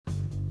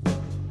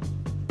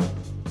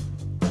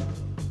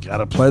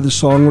Gotta play the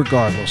song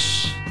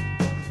regardless.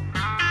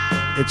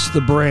 It's the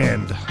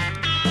brand.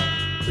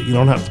 But you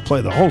don't have to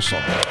play the whole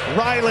song.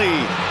 Riley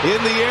in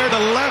the air to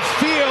left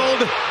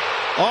field.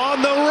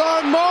 On the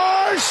run,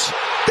 Marsh.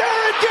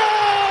 There it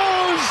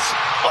goes!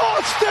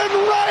 Austin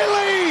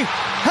Riley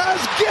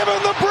has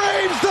given the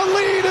Braves the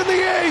lead in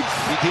the eighth.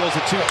 He deals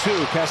a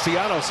 2-2.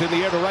 Castellanos in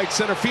the air to right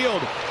center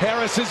field.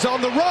 Harris is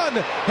on the run.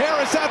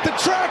 Harris at the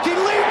track. He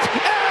leaps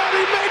and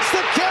he makes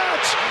the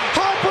catch.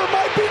 Harper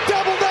might be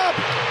doubled up.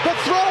 The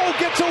throw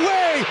gets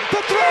away.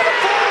 The throw to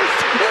first.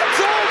 It's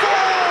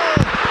over.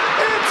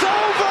 It's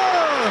over.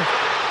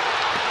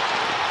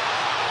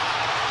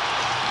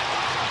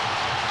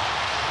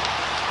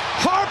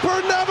 Harper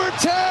never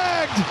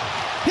tagged.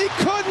 He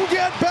couldn't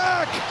get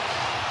back.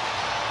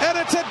 And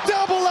it's a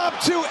double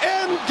up to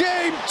end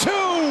game 2.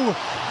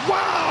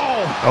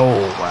 Wow.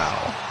 Oh,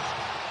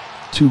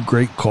 wow. 2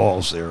 great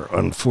calls there.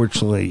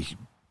 Unfortunately,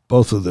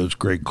 both of those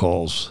great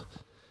calls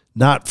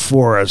not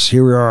for us.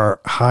 Here we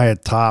are high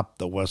atop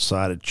the west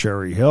side of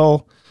Cherry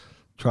Hill.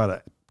 Try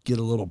to get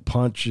a little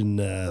punch in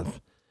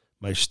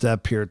my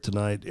step here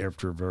tonight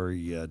after a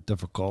very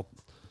difficult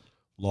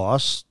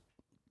loss.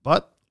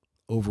 But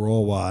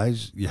overall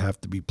wise, you have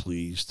to be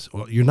pleased.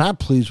 Well, you're not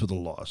pleased with the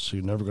loss, so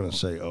you're never going to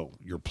say, oh,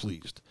 you're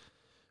pleased.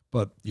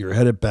 But you're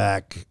headed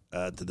back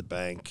to the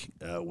bank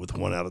with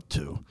 1 out of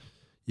 2.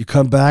 You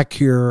come back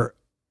here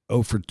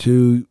 0 for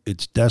 2.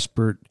 It's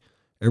desperate.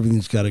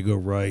 Everything's got to go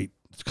right.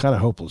 It's kind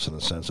of hopeless in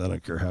a sense. I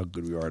don't care how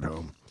good we are at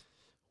home.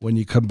 When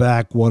you come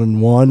back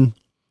 1-1,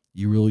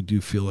 you really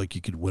do feel like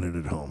you could win it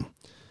at home.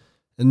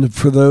 And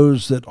for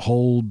those that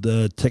hold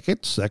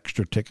tickets,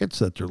 extra tickets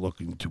that they're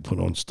looking to put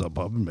on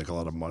StubHub and make a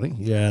lot of money,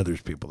 yeah,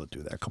 there's people that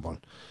do that. Come on.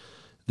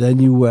 Then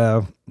you're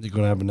going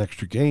to have an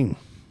extra game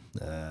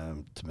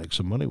to make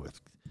some money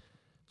with.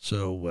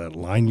 So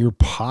line your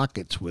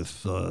pockets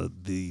with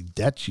the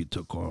debts you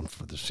took on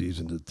for the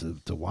season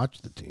to watch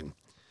the team.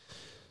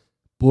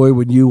 Boy,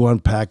 when you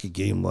unpack a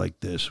game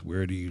like this,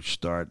 where do you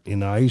start? You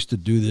know, I used to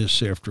do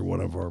this after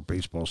one of our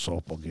baseball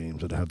softball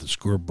games. I'd have the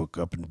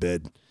scorebook up in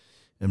bed,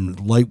 and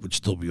the light would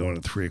still be on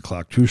at 3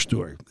 o'clock. True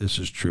story. This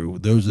is true.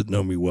 Those that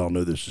know me well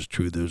know this is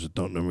true. Those that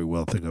don't know me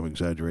well think I'm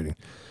exaggerating.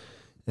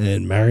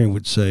 And Marion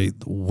would say,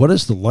 what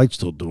is the light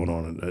still doing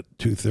on at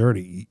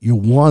 2:30? You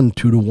won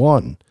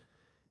 2-1.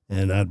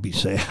 And I'd be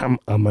saying,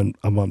 I'm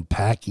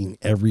unpacking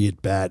every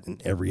at-bat and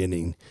every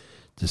inning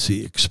to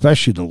see,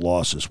 especially the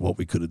losses, what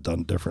we could have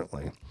done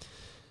differently.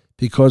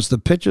 Because the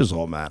pitches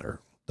all matter.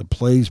 The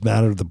plays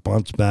matter, the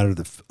bunts matter,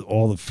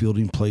 all the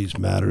fielding plays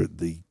matter,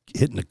 the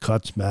hitting the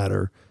cuts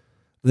matter.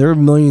 There are a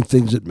million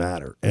things that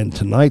matter. And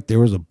tonight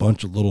there was a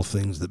bunch of little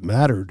things that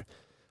mattered.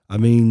 I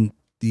mean,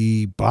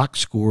 the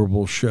box score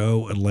will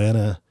show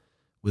Atlanta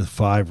with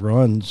 5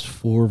 runs,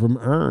 4 of them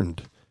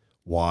earned.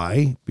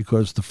 Why?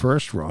 Because the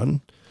first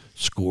run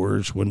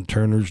scores when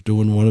Turner's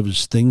doing one of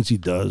his things he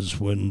does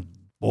when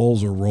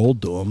balls are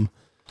rolled to him,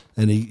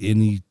 and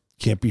he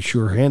can't be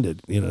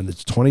sure-handed. You know, and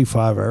it's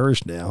 25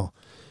 errors now,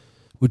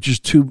 which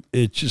is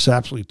it's just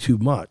absolutely too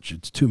much.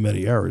 It's too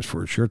many errors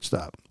for a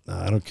shortstop.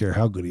 I don't care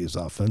how good he is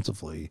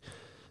offensively.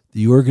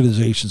 The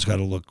organization's got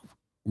to look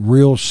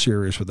real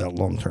serious with that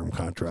long-term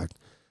contract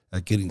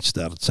at getting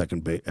Stott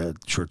at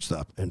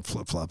shortstop and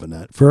flip-flopping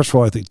that. First of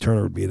all, I think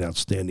Turner would be an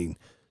outstanding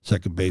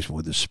second baseman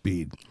with his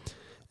speed.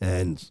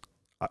 And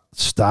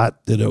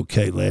Stott did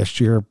okay last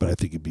year, but I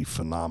think he'd be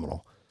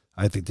phenomenal.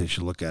 I think they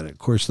should look at it. Of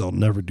course, they'll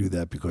never do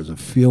that because of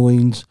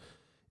feelings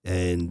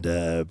and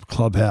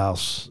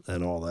clubhouse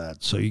and all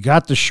that. So you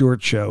got the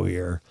short show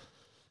here,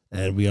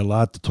 and we have a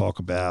lot to talk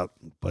about.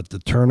 But the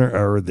Turner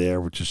error there,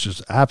 which is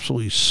just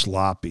absolutely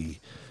sloppy.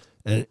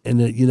 And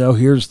you know,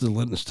 here's the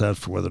litmus test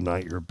for whether or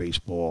not you're a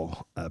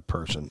baseball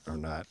person or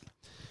not.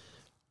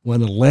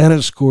 When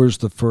Atlanta scores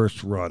the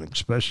first run,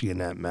 especially in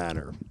that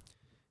manner,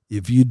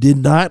 if you did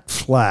not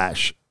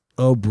flash,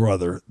 oh,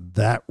 brother,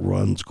 that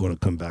run's going to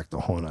come back to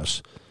haunt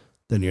us,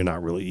 then you're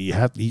not really,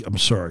 I'm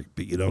sorry,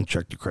 but you don't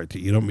check the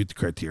criteria. You don't meet the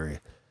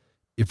criteria.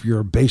 If you're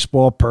a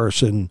baseball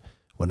person,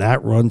 when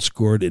that run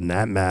scored in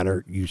that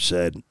manner, you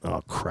said,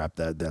 oh, crap,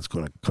 that's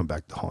going to come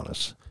back to haunt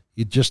us.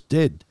 You just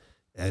did.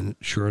 And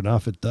sure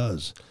enough, it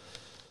does.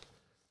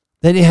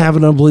 Then you have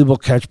an unbelievable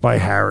catch by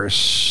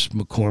Harris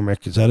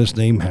McCormick. Is that his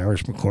name,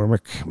 Harris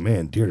McCormick?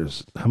 Man, dear,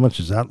 how much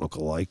does that look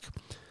alike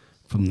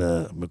from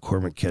the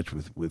McCormick catch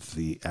with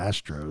the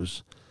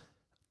Astros?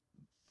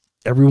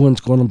 Everyone's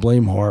going to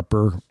blame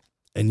Harper,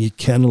 and you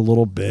can a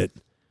little bit.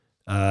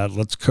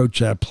 Let's coach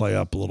that play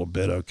up a little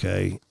bit,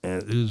 okay?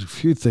 And there's a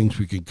few things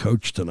we can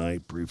coach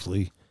tonight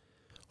briefly.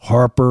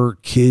 Harper,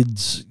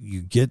 kids,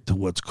 you get to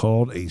what's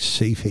called a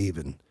safe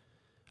haven.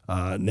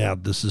 Now,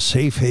 does the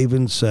safe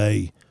haven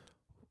say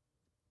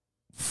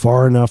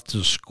far enough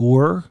to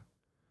score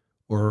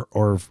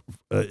or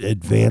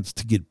advance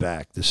to get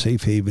back? The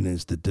safe haven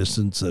is the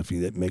distance if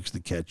that makes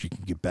the catch. You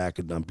can get back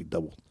and not be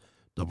double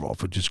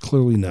off, which is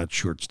clearly not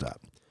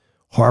shortstop.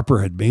 Harper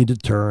had made the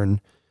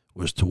turn,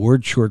 was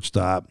toward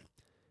shortstop,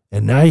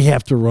 And now you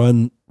have to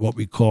run what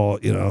we call,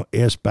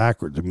 ass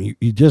backwards. I mean,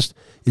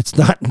 it's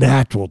not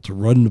natural to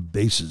run the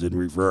bases in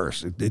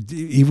reverse.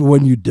 Even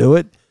when you do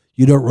it,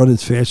 you don't run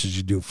as fast as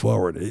you do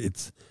forward.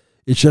 It's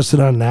just an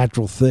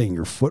unnatural thing,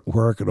 your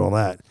footwork and all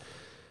that.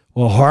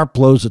 Well, Hart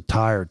blows a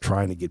tire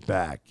trying to get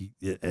back.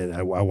 And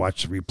I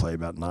watched the replay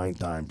about 9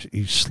 times.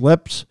 He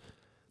slips,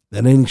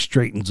 and then he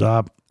straightens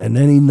up, and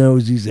then he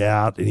knows he's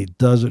out, and he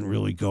doesn't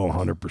really go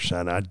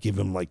 100%. I'd give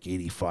him like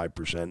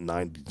 85%,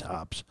 90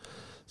 tops.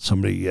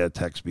 Somebody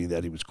texted me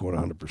that he was going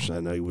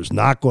 100%. No, he was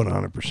not going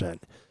 100%.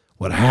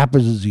 What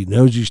happens is he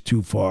knows he's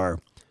too far.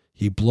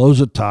 He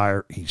blows a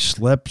tire. He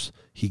slips.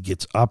 He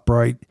gets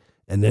upright,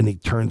 and then he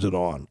turns it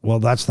on. Well,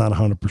 that's not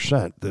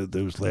 100%.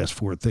 Those last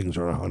 4 things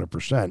are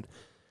 100%.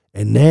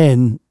 And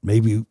then,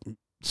 maybe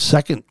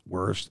second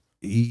worst,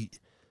 he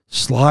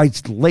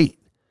slides late.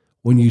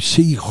 When you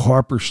see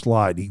Harper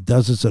slide, he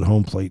does this at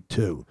home plate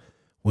too.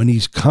 When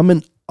he's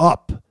coming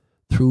up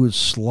through his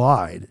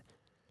slide,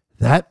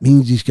 that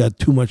means he's got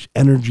too much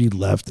energy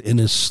left in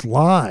his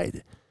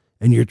slide,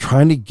 and you're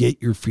trying to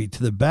get your feet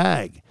to the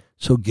bag.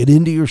 So get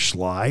into your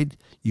slide.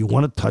 You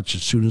want to touch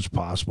as soon as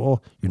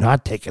possible. You're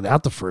not taking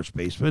out the first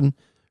baseman,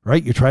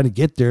 right? You're trying to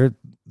get there,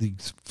 the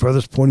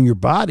furthest point of your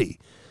body.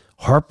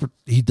 Harper,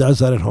 he does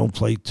that at home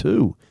plate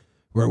too,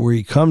 where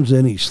he comes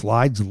in, he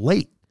slides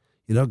late.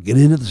 Get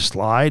into the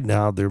slide.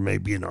 Now, there may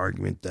be an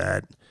argument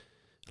that,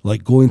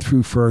 like going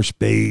through first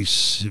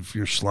base, if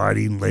you're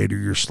sliding later,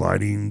 you're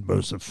sliding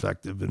most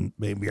effective, and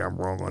maybe I'm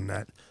wrong on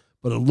that.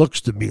 But it looks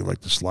to me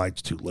like the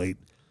slide's too late.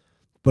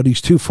 But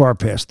he's too far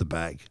past the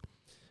bag,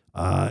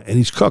 and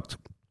he's cooked.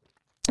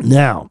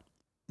 Now,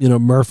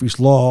 Murphy's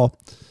Law,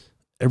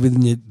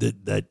 everything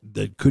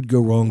that could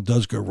go wrong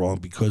does go wrong,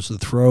 because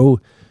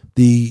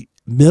the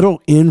middle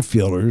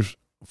infielders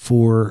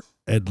for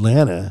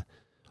Atlanta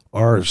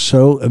are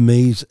so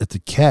amazed at the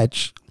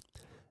catch,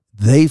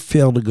 they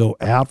fail to go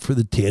out for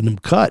the tandem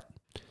cut.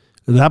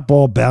 When that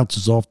ball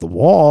bounces off the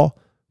wall,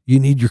 you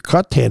need your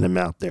cut tandem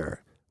out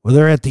there. Well,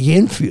 they're at the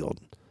infield,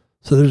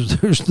 so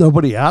there's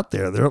nobody out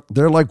there.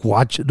 They're like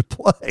watching the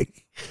play,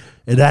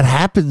 and that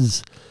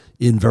happens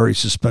in very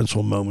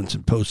suspenseful moments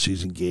in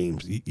postseason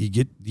games. You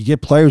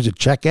get players that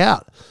check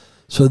out,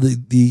 so the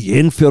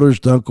infielders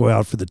don't go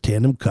out for the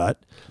tandem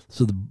cut.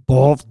 So the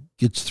ball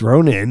gets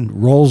thrown in,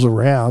 rolls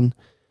around,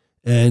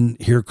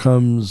 and here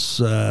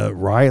comes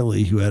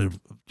Riley, who had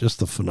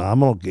just a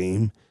phenomenal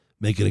game,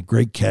 making a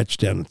great catch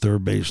down the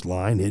third base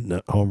line, hitting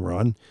a home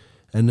run.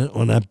 And then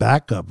on that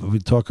backup, if we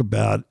talk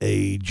about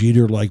a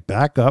Jeter-like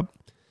backup,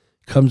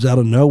 comes out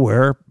of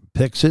nowhere,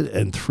 picks it,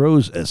 and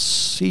throws a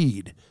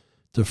seed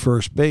to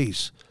first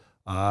base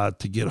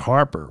to get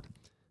Harper.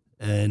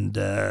 And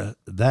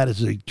that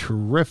is a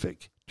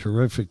terrific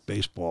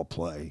baseball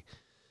play.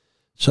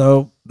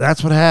 So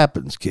that's what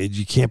happens, kids.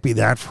 You can't be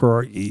that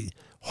far.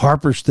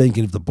 Harper's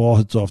thinking, if the ball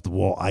hits off the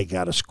wall, I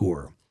got to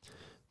score.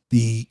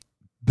 The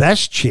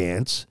best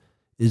chance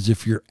is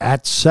if you're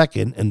at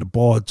second and the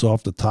ball hits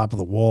off the top of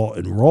the wall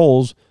and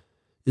rolls,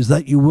 is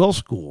that you will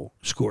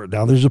score.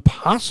 Now, there's a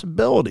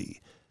possibility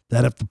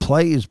that if the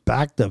play is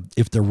backed up,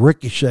 if the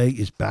ricochet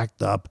is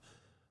backed up,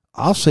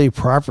 I'll say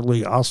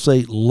properly, I'll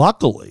say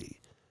luckily,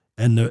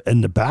 and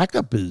the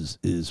backup is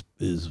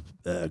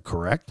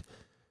correct,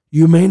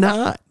 you may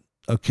not.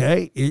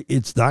 Okay,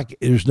 it's not.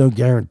 There's no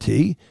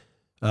guarantee.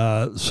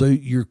 So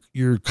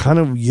you're kind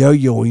of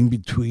yo-yoing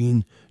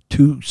between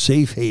two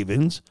safe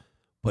havens,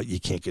 but you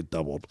can't get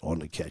doubled on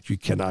the catch. You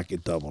cannot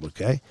get doubled.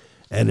 Okay,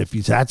 and if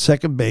he's at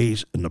second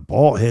base and the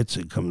ball hits,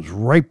 it comes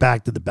right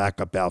back to the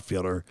backup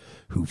outfielder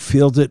who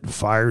fields it and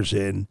fires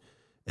in,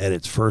 and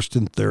it's first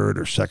and third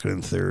or second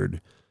and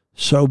third.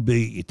 So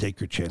be it. You take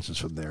your chances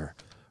from there.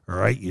 All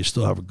right, you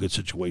still have a good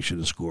situation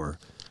to score,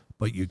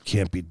 but you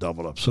can't be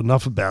doubled up. So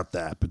enough about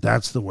that, but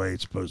that's the way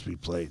it's supposed to be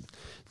played.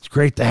 It's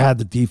great to have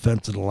the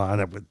defense in the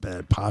lineup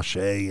with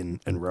Pache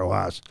and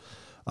Rojas.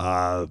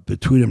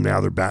 Between them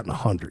now, they're batting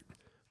 100.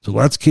 So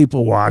let's keep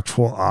a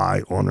watchful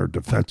eye on our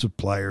defensive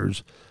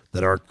players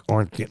that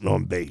aren't getting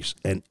on base.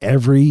 And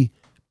every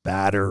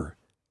batter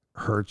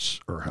hurts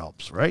or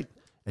helps, right?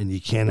 And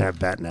you can't have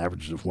batting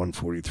averages of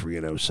 143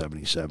 and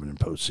 077 in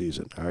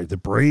postseason. All right, the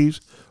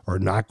Braves are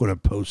not going to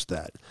post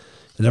that.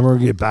 And then we're going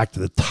to get back to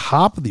the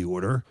top of the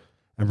order,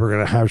 and we're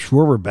going to have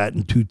Schwarber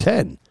batting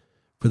 210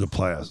 for the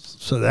playoffs.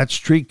 So that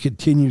streak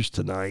continues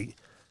tonight.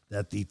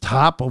 At the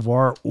top of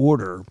our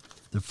order,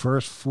 the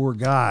first 4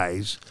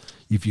 guys,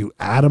 if you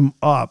add them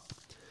up,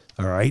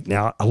 all right,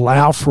 now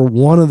allow for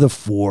one of the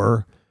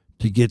 4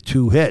 to get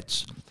 2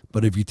 hits.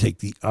 But if you take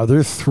the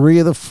other 3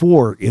 of the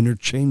 4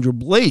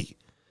 interchangeably,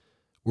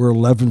 we're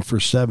 11 for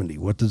 70.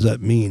 What does that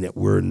mean? That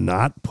we're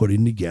not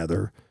putting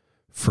together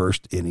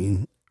first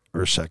inning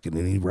or second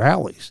inning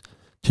rallies.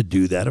 To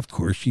do that, of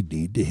course, you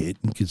need to hit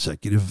in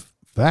consecutive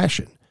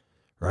fashion,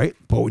 right?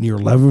 But when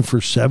you're 11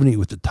 for 70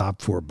 with the top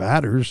 4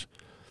 batters,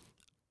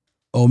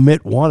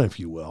 omit one, if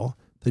you will,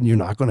 then you're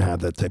not going to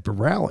have that type of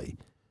rally.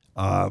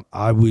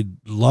 I would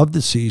love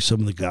to see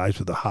some of the guys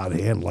with a hot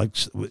hand, like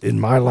in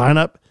my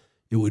lineup.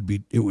 It would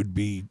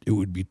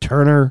be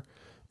Turner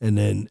and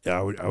then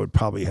I would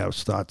probably have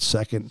Stott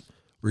second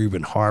or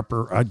even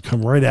Harper. I'd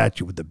come right at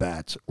you with the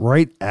bats,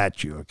 right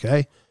at you,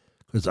 okay?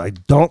 Because I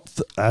don't,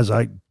 as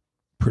I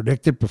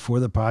predicted before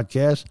the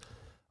podcast,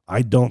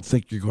 I don't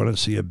think you're going to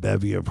see a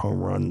bevy of home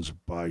runs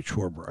by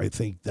Schwarber. I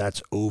think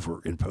that's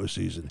over in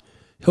postseason.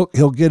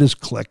 He'll get his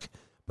click,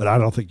 but I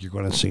don't think you're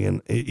going to see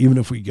him. Even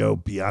if we go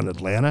beyond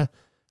Atlanta,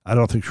 I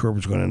don't think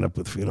Schwarber's going to end up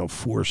with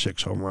 4 or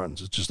 6 home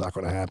runs. It's just not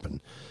going to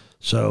happen.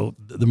 So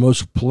the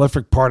most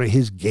prolific part of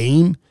his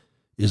game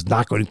is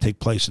not going to take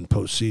place in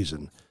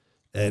postseason.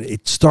 And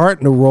it's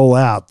starting to roll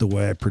out the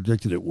way I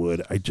predicted it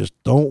would. I just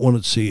don't want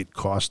to see it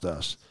cost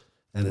us.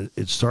 And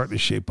it's starting to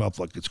shape up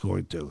like it's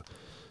going to.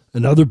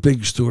 Another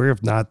big story,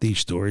 if not the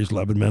story, is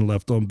 11 men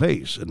left on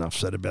base. Enough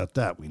said about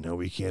that. We know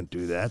we can't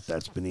do that.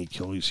 That's been the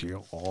Achilles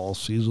heel all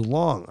season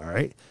long, all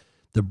right?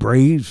 The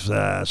Braves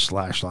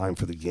slash line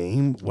for the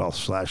game,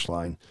 slash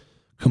line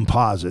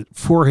composite,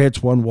 4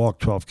 hits, 1 walk,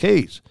 12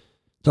 Ks.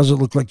 Doesn't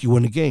look like you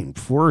win a game.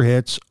 4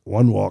 hits,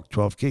 1 walk,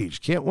 12 Ks.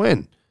 Can't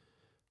win.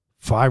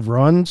 5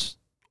 runs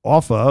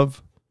off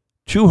of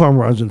 2 home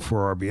runs and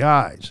 4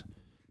 RBIs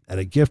and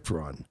a gift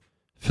run.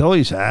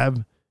 Phillies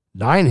have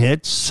 9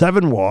 hits,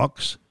 7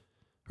 walks,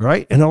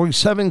 right? And only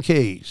 7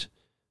 Ks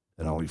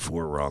and only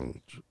 4 runs.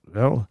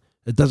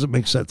 It doesn't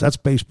make sense. That's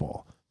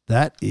baseball.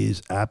 That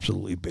is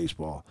absolutely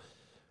baseball.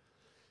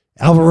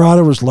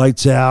 Alvarado was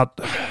lights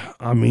out.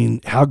 I mean,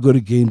 how good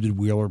a game did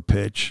Wheeler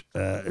pitch?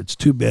 It's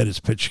too bad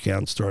his pitch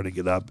count started to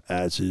get up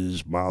as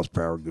his miles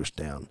per hour goes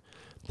down.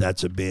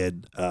 That's a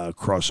bad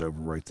crossover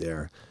right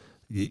there.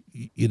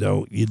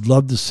 You'd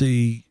love to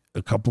see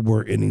a couple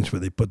more innings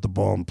where they put the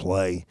ball in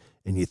play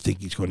and you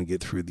think he's going to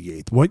get through the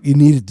 8th. What you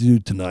needed to do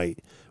tonight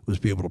was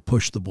be able to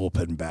push the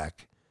bullpen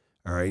back,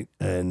 all right?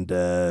 And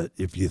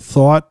if you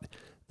thought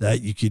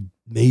that you could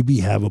maybe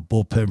have a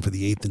bullpen for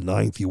the 8th and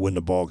 9th, you win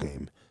the ball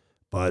game.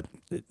 But,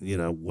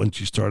 once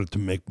you started to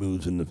make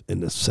moves in the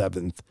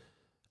 7th,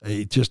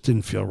 it just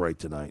didn't feel right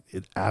tonight.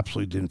 It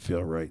absolutely didn't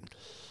feel right.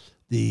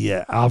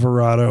 The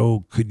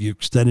Alvarado, could you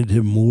extended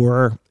him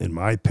more? In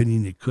my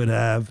opinion, you could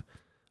have.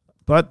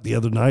 But the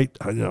other night,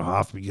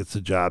 Hoffman gets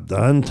the job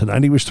done.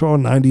 Tonight he was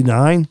throwing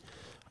 99,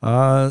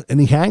 and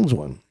he hangs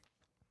one.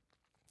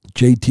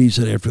 JT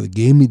said after the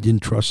game he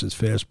didn't trust his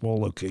fastball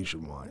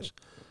location-wise.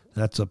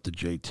 That's up to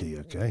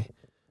JT, okay?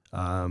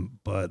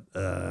 But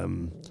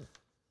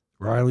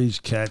Riley's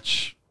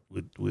catch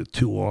with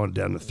 2 on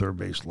down the third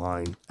base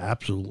line,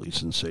 absolutely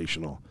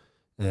sensational.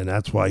 And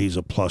that's why he's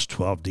a plus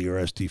 12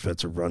 DRS,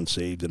 defensive run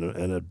saved, and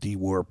a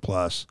D-WAR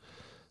plus.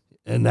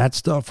 And that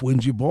stuff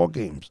wins you ball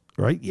games,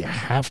 right? You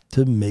have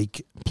to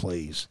make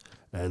plays.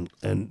 And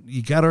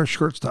you got our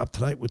shortstop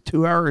tonight with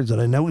 2 errors,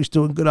 and I know he's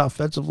doing good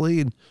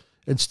offensively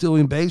and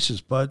stealing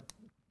bases, but,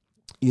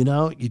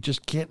 you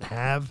just can't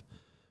have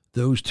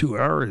those 2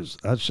 errors.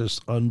 That's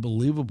just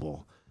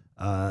unbelievable.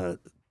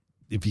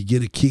 If you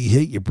get a key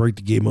hit, you break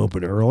the game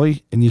open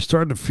early, and you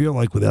start to feel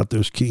like without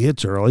those key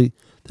hits early,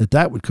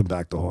 that would come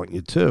back to haunt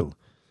you too.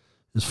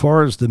 As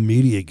far as the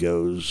media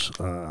goes,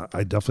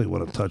 I definitely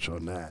want to touch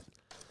on that.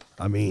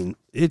 I mean,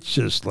 it's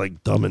just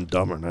like Dumb and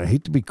Dumber, and I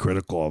hate to be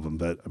critical of them,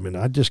 but I mean,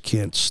 I just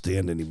can't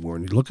stand anymore.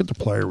 And you look at the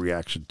player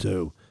reaction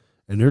too,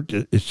 and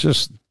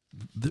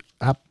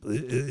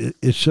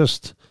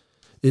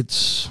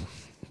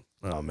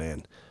oh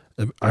man.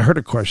 I heard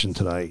a question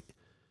tonight.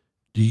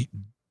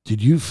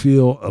 Did you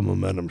feel a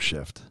momentum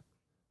shift?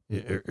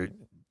 Are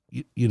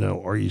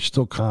you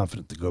still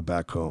confident to go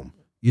back home?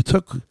 You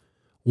took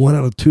 1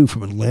 out of 2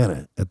 from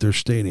Atlanta at their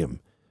stadium.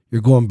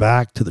 You're going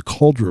back to the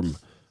cauldron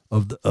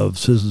of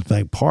Citizens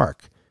Bank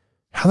Park.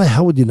 How the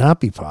hell would you not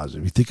be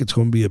positive? You think it's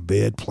going to be a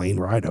bad plane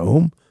ride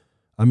home?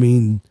 I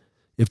mean,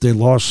 if they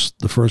lost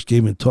the first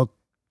game and took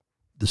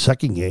the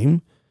second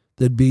game,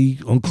 they'd be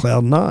on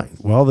cloud 9.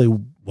 Well, they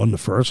won the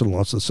first and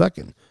lost the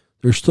second.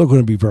 They're still going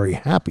to be very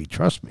happy,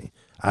 trust me.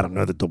 I don't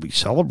know that they'll be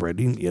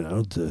celebrating,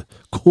 to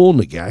cool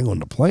the gang on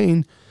the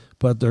plane,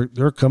 but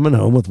they're coming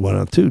home with 1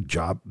 out of 2.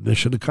 Job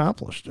mission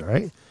accomplished, all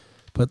right?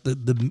 But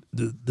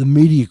the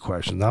media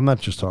questions, I'm not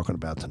just talking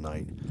about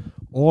tonight.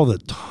 All the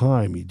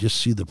time, you just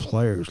see the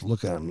players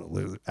look at them,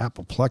 they're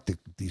apoplectic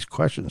with these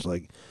questions,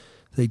 like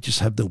they just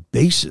have no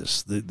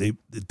basis.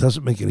 It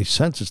doesn't make any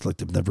sense. It's like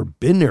they've never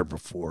been there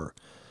before.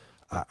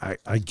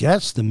 I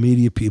guess the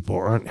media people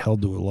aren't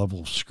held to a level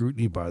of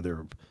scrutiny by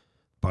their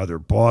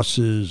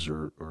bosses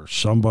or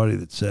somebody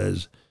that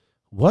says,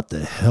 what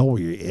the hell were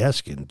you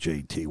asking,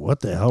 JT?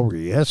 What the hell were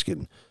you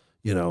asking,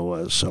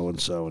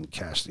 so-and-so and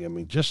Cassidy? I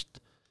mean, just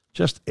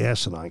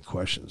asinine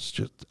questions,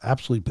 just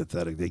absolutely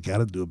pathetic. They got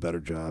to do a better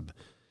job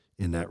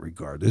in that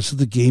regard. This is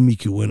the game you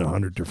can win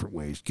 100 different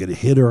ways. Get a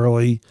hit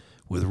early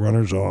with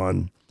runners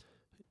on,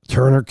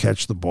 Turner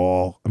catch the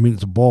ball. I mean,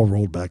 the ball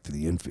rolled back to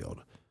the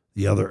infield.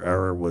 The other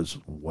error was,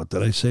 what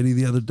did I say to you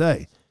the other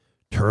day?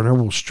 Turner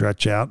will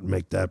stretch out and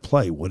make that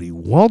play. What he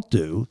won't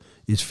do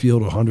is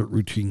field 100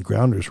 routine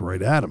grounders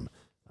right at him.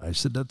 I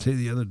said that to you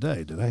the other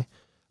day, didn't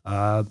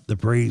I? The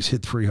Braves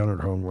hit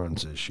 300 home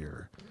runs this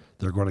year.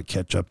 They're going to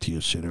catch up to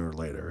you sooner or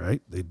later,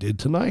 right? They did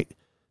tonight.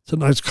 It's a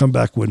nice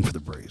comeback win for the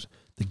Braves.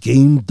 The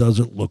game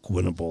doesn't look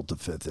winnable at the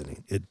fifth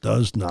inning. It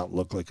does not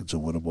look like it's a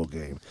winnable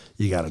game.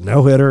 You got a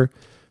no-hitter,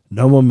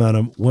 no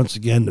momentum. Once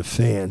again, the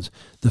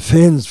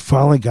fans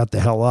finally got the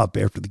hell up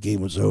after the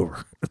game was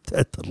over.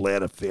 The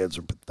Atlanta fans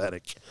are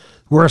pathetic.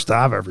 Worst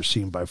I've ever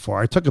seen by far.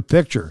 I took a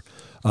picture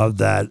of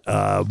that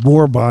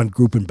moribund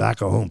grouping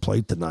back at home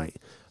plate tonight.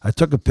 I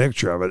took a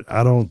picture of it.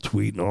 I don't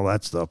tweet and all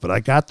that stuff, but I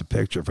got the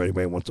picture if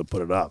anybody wants to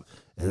put it up.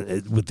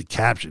 And with the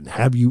caption,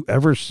 have you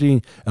ever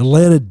seen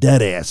Atlanta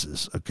dead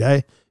asses,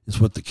 okay, is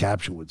what the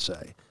caption would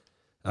say.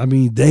 I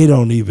mean, they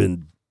don't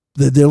even,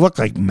 they look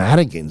like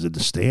mannequins in the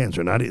stands.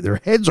 Their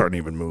heads aren't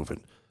even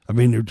moving. I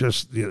mean, they're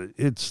just,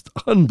 it's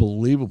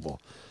unbelievable.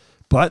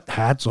 But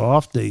hats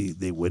off, they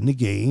win the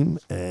game,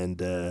 and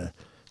the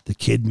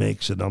kid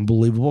makes an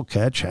unbelievable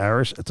catch.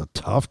 Harris, it's a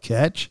tough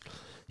catch.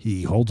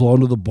 He holds on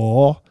to the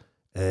ball.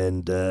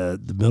 And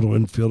the middle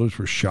infielders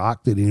were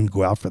shocked. They didn't even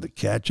go out for the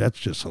catch. That's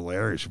just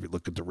hilarious. If you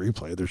look at the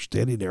replay, they're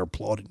standing there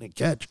applauding the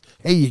catch.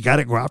 Hey, you got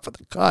to go out for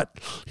the cut,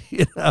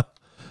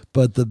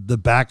 But the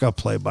backup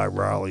play by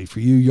Riley, for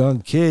you young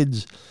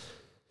kids,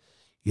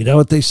 you know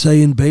what they say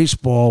in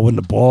baseball, when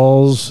the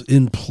ball's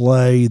in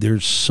play,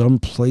 there's some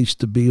place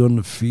to be on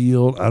the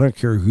field. I don't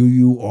care who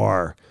you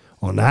are.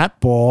 On that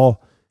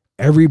ball,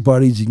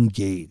 everybody's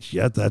engaged.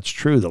 Yeah, that's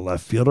true. The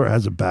left fielder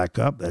has a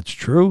backup. That's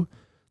true.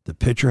 The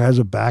pitcher has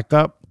a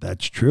backup.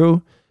 That's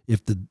true.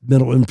 If the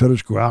middle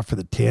infielders go out for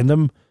the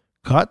tandem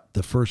cut,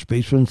 the first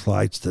baseman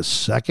slides to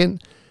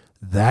second.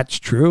 That's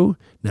true.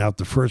 Now, if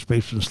the first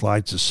baseman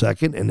slides to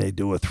second and they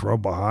do a throw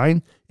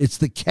behind, it's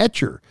the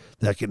catcher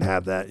that can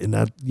have that. And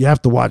that, you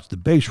have to watch the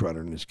base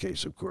runner in this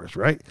case, of course,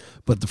 right?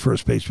 But the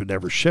first baseman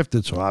never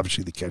shifted, so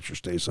obviously the catcher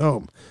stays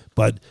home.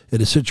 But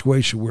in a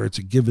situation where it's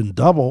a given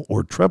double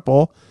or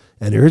triple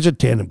and there is a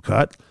tandem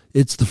cut,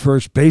 it's the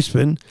first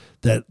baseman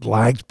that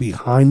lags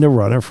behind the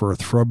runner for a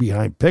throw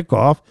behind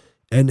pickoff,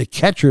 and the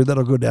catcher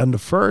that'll go down to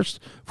first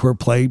for a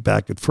play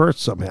back at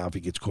first somehow if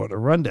he gets caught in a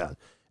rundown.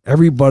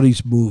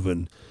 Everybody's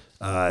moving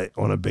on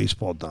a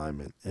baseball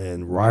diamond,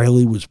 and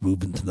Riley was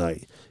moving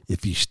tonight.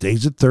 If he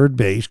stays at third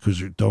base,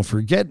 because don't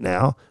forget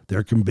now,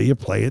 there can be a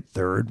play at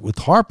third with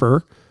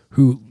Harper,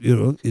 who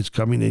is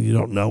coming in. You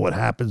don't know what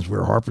happens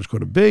where Harper's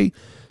going to be.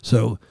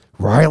 So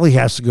Riley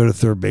has to go to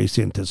third base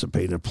to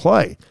anticipate a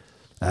play.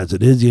 As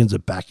it is, he ends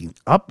up backing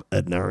up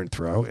at an errant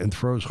throw and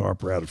throws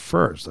Harper out at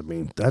first. I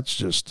mean, that's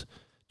just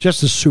a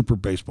super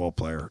baseball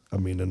player. I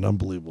mean, an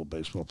unbelievable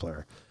baseball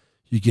player.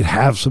 You could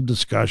have some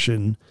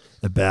discussion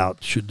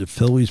about should the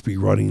Phillies be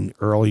running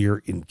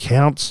earlier in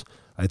counts.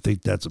 I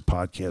think that's a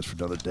podcast for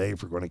another day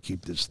if we're going to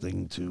keep this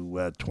thing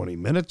to 20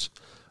 minutes.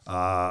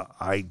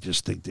 I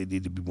just think they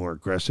need to be more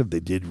aggressive.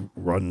 They did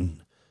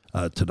run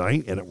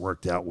tonight, and it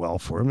worked out well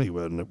for them. They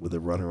went with a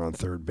runner on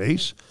third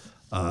base.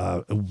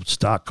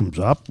 Stock comes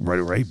up right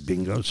away.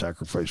 Bingo,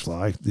 sacrifice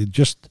fly. The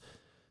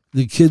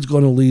kid's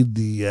going to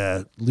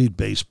lead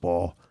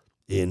baseball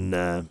in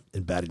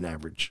batting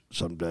average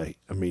someday.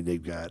 I mean, they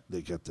got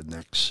the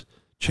next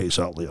Chase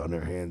Utley on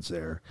their hands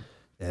there,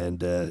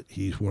 and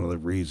he's one of the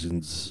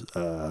reasons.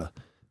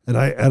 And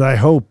I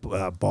hope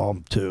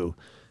Baum too.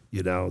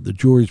 The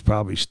jury's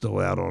probably still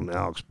out on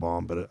Alex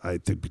Baum, but I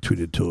think between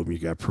the two of them, you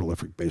got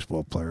prolific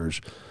baseball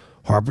players.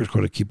 Harper's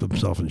going to keep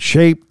himself in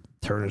shape.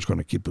 Turner's going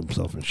to keep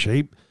himself in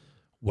shape.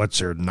 What's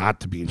there not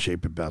to be in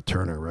shape about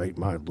Turner, right?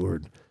 My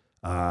Lord.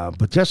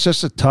 But that's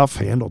just a tough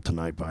handle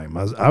tonight by him.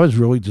 I was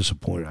really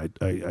disappointed.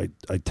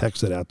 I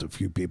texted out to a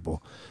few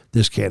people.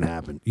 This can't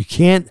happen. You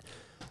can't.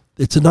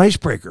 It's an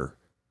icebreaker.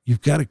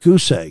 You've got a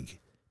goose egg.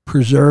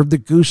 Preserve the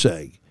goose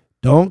egg.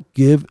 Don't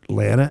give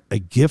Atlanta a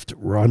gift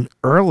run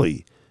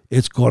early.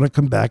 It's going to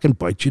come back and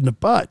bite you in the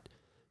butt.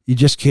 You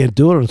just can't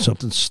do it on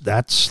something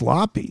that's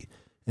sloppy.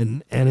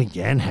 And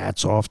again,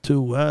 hats off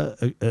to, I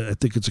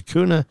think it's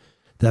Acuna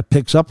that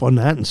picks up on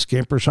that and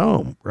scampers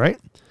home, right?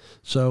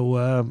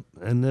 So,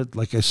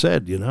 like I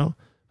said,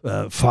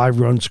 5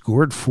 runs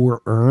scored,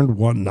 4 earned,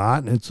 1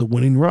 not, and it's a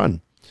winning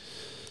run.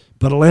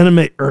 But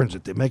Atlanta earns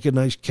it. They make a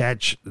nice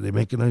catch. They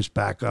make a nice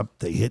backup.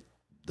 They hit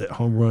the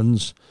home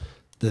runs.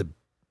 The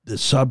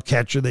sub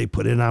catcher they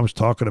put in, I was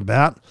talking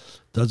about,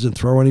 doesn't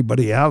throw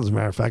anybody out. As a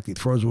matter of fact, he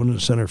throws one in the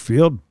center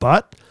field,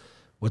 but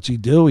what's he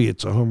do? He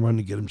hits a home run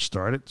to get him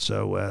started.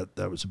 So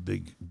that was a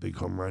big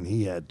home run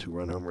he had,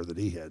 2-run homer that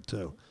he had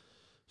too.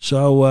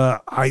 So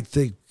I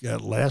think,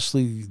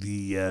 lastly,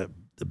 the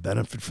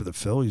benefit for the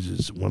Phillies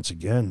is, once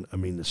again, I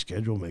mean, the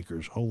schedule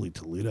makers, holy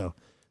Toledo.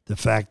 The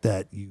fact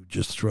that you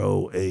just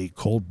throw a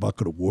cold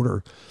bucket of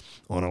water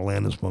on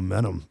Atlanta's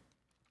momentum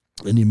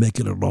and you make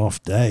it an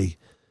off day.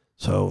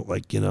 So,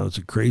 it's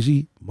a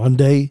crazy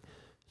Monday,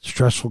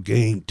 stressful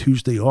game,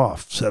 Tuesday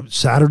off,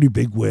 Saturday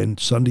big win,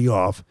 Sunday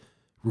off.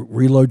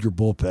 Reload your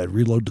bullpen,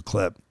 reload the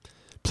clip,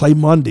 play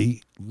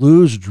Monday,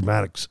 lose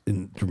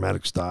in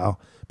dramatic style,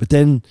 but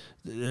then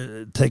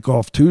take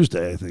off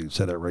Tuesday. I think I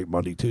said that right,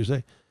 Monday,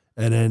 Tuesday,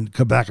 and then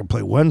come back and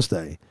play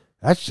Wednesday.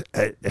 That's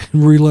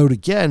reload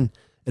again.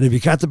 And if you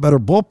got the better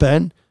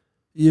bullpen,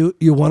 you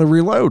want to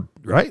reload,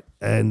 right?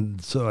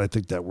 And so I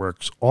think that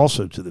works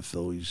also to the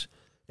Phillies'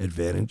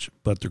 advantage.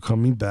 But they're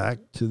coming back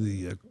to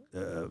the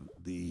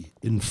the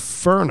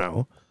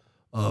inferno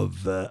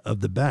of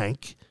the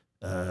bank,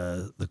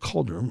 the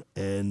Cauldron,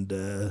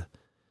 and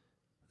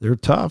they're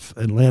tough.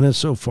 Atlanta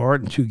so far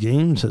in 2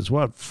 games has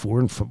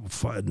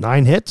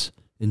 9 hits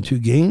in 2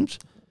 games.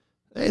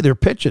 Hey, they're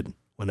pitching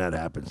when that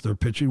happens. They're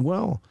pitching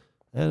well.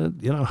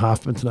 And,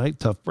 Hoffman tonight,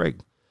 tough break.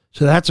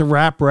 So that's a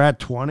wrap. We're at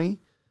 20.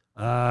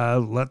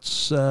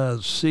 Let's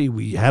see.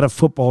 We had a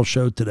football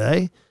show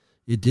today.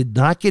 It did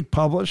not get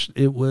published.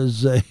 It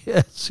was a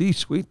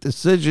C-suite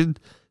decision.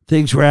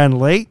 Things ran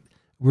late.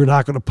 We're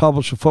not going to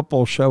publish a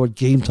football show at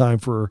game time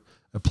for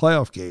a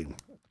playoff game.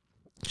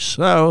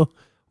 So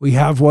we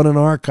have one in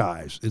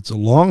archives. It's a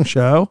long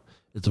show.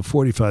 It's a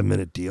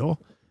 45-minute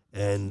deal.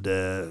 And,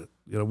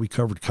 we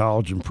covered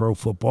college and pro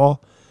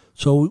football.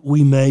 So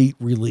we may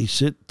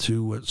release it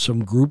to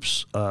some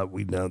groups.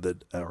 We know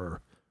that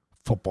our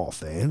football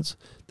fans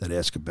that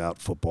ask about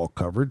football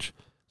coverage.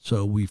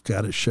 So we've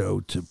got a show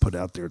to put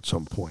out there at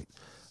some point.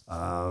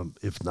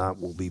 If not,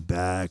 we'll be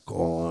back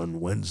on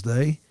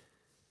Wednesday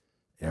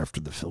after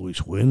the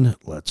Phillies win.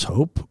 Let's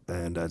hope.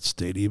 And that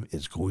stadium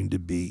is going to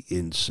be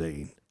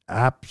insane.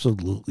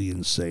 Absolutely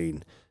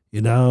insane.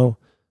 Sell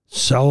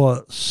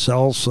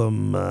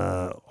some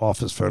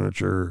office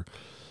furniture,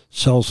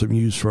 sell some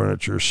used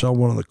furniture, sell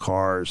one of the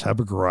cars, have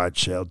a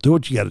garage sale. Do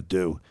what you got to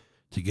do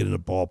to get in the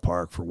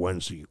ballpark for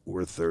Wednesday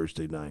or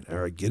Thursday night. All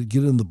right, get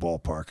in the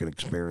ballpark and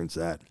experience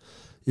that.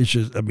 It's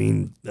just,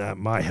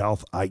 my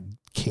health, I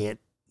can't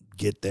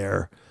get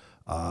there.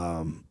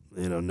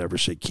 Never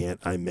say can't.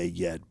 I may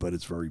yet, but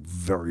it's very,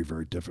 very,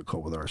 very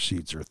difficult with our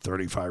seats. There are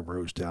 35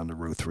 rows down to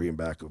row 3 and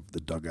back of the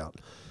dugout.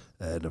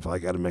 And if I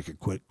got to make a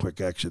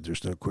quick exit,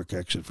 there's no quick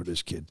exit for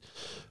this kid.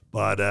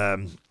 But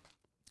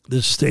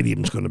this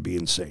stadium's going to be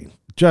insane.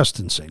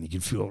 Just insane. You can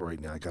feel it right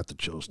now. I got the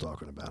chills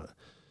talking about it.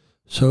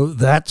 So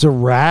that's a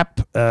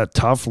wrap.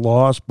 Tough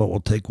loss, but we'll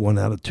take 1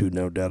 out of 2,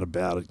 no doubt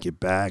about it. Get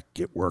back,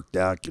 get worked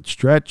out, get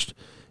stretched,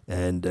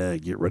 and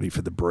get ready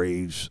for the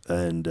Braves.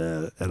 And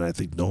I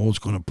think Noel's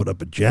going to put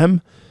up a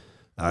gem.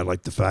 I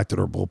like the fact that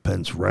our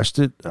bullpen's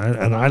rested.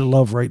 I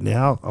love right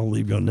now, I'll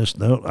leave you on this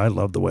note, I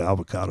love the way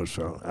Avocado's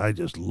throwing. I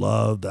just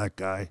love that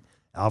guy.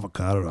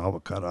 Avocado,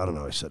 I don't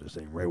know, I said his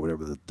name right,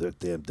 whatever the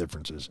damn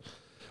difference is.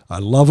 I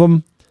love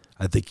him.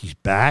 I think he's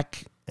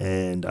back.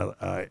 And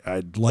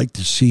I'd like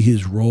to see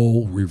his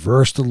role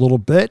reversed a little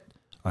bit.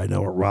 I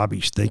know what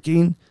Robbie's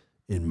thinking.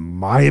 In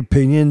my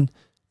opinion,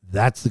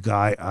 that's the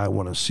guy I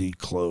want to see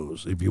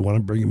close. If you want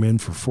to bring him in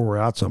for 4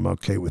 outs, I'm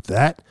okay with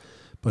that.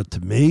 But to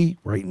me,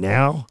 right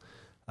now,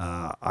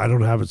 I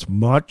don't have as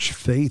much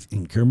faith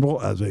in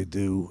Kimbrel as I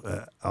do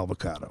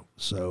Alvarado.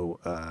 So,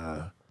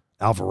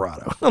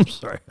 Alvarado. I'm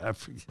sorry. I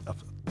forget.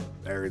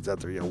 Variants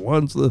out there. Yeah,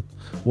 one's the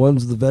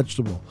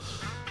vegetable.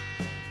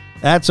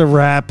 That's a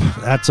wrap.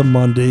 That's a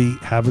Monday.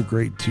 Have a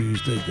great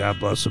Tuesday.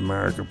 God bless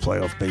America.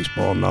 Playoff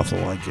baseball.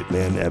 Nothing like it,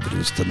 man.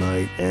 Evidence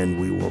tonight.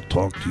 And we will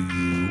talk to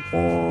you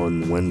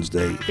on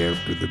Wednesday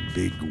after the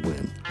big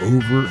win.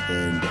 Over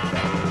and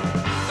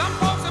out.